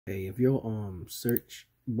Hey, if your search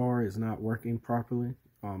bar is not working properly,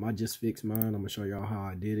 I just fixed mine. I'm gonna show y'all how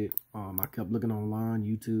I did it. I kept looking online,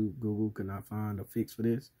 YouTube, Google, could not find a fix for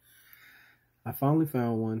this. I finally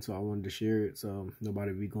found one, so I wanted to share it so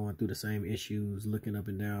nobody be going through the same issues, looking up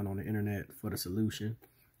and down on the internet for the solution.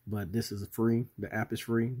 But this is free. The app is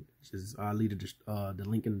free. I'll leave the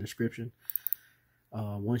link in the description.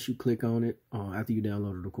 Once you click on it, after you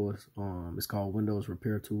download it, of course, it's called Windows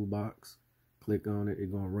Repair Toolbox. Click on it,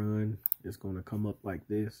 it's gonna run. It's gonna come up like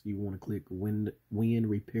this. You want to click Win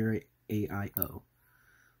Repair AIO.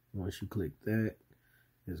 Once you click that,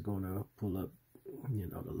 it's gonna pull up,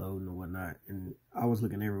 the loading and whatnot. And I was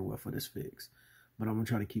looking everywhere for this fix, but I'm gonna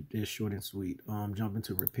try to keep this short and sweet. Jump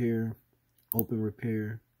into repair, open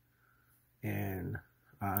repair, and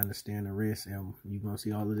I understand the rest. And you're gonna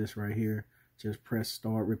see all of this right here. Just press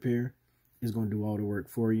start repair. It's gonna do all the work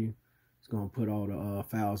for you. It's going to put all the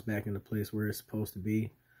files back into place where it's supposed to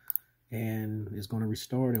be. And it's going to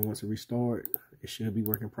restart. And once it restarts, it should be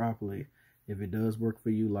working properly. If it does work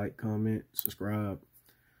for you, like, comment, subscribe.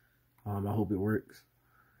 I hope it works.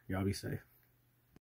 Y'all be safe.